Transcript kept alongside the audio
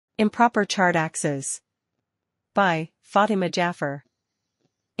Improper chart axes. By Fatima Jaffar.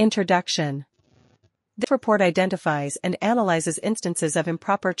 Introduction. This report identifies and analyzes instances of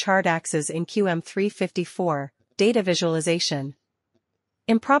improper chart axes in QM 354, data visualization.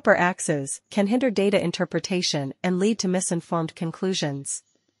 Improper axes can hinder data interpretation and lead to misinformed conclusions.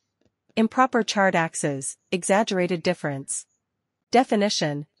 Improper chart axes, exaggerated difference.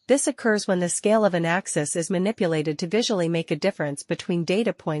 Definition: this occurs when the scale of an axis is manipulated to visually make a difference between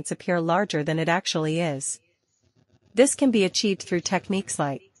data points appear larger than it actually is. This can be achieved through techniques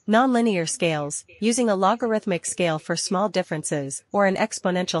like nonlinear scales, using a logarithmic scale for small differences or an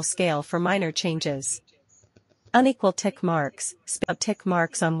exponential scale for minor changes. Unequal tick marks, tick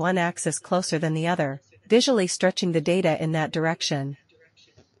marks on one axis closer than the other, visually stretching the data in that direction.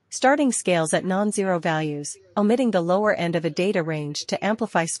 Starting scales at non-zero values, omitting the lower end of a data range to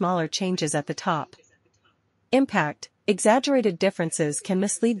amplify smaller changes at the top. Impact: exaggerated differences can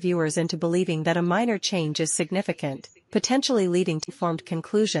mislead viewers into believing that a minor change is significant, potentially leading to formed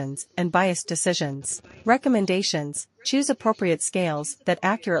conclusions and biased decisions. Recommendations: choose appropriate scales that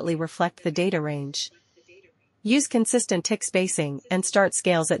accurately reflect the data range. Use consistent tick spacing and start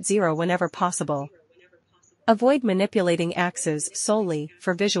scales at 0 whenever possible. Avoid manipulating axes solely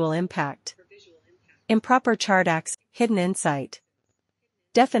for visual impact. Improper chart axe, hidden insight.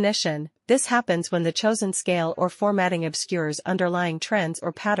 Definition: this happens when the chosen scale or formatting obscures underlying trends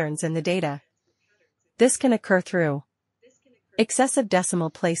or patterns in the data. This can occur through excessive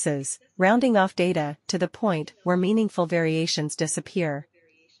decimal places, rounding off data to the point where meaningful variations disappear.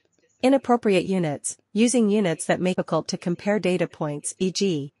 Inappropriate units, using units that make it difficult to compare data points,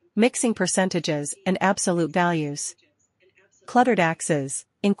 e.g., mixing percentages and absolute values. Cluttered axes,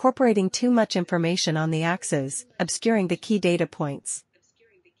 incorporating too much information on the axes, obscuring the key data points.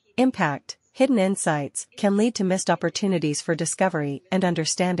 Impact: hidden insights can lead to missed opportunities for discovery and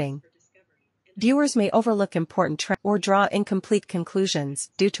understanding. Viewers may overlook important trends or draw incomplete conclusions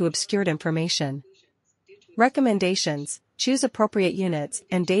due to obscured information. Recommendations: choose appropriate units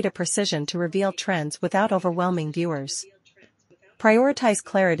and data precision to reveal trends without overwhelming viewers. Prioritize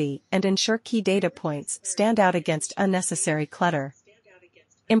clarity and ensure key data points stand out against unnecessary clutter.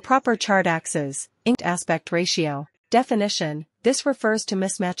 Improper chart axes, inked aspect ratio. Definition: this refers to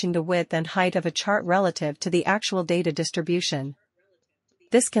mismatching the width and height of a chart relative to the actual data distribution.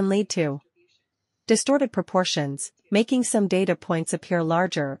 This can lead to distorted proportions, making some data points appear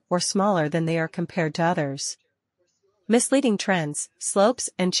larger or smaller than they are compared to others. Misleading trends, slopes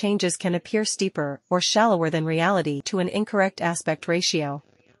and changes can appear steeper or shallower than reality to an incorrect aspect ratio.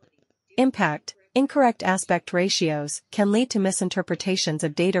 Impact: incorrect aspect ratios can lead to misinterpretations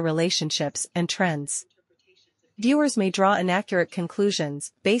of data relationships and trends. Viewers may draw inaccurate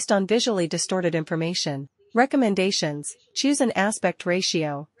conclusions based on visually distorted information. Recommendations: choose an aspect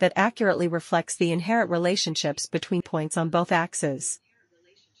ratio that accurately reflects the inherent relationships between points on both axes.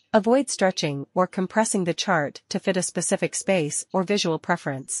 Avoid stretching or compressing the chart to fit a specific space or visual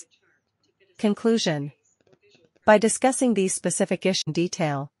preference. Conclusion: by discussing these specific issues in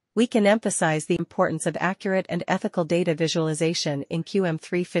detail, we can emphasize the importance of accurate and ethical data visualization in QM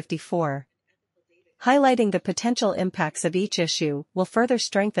 354. Highlighting the potential impacts of each issue will further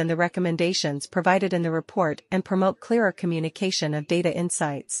strengthen the recommendations provided in the report and promote clearer communication of data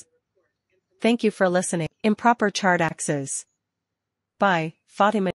insights. Thank you for listening. Improper chart axes. By Fatima.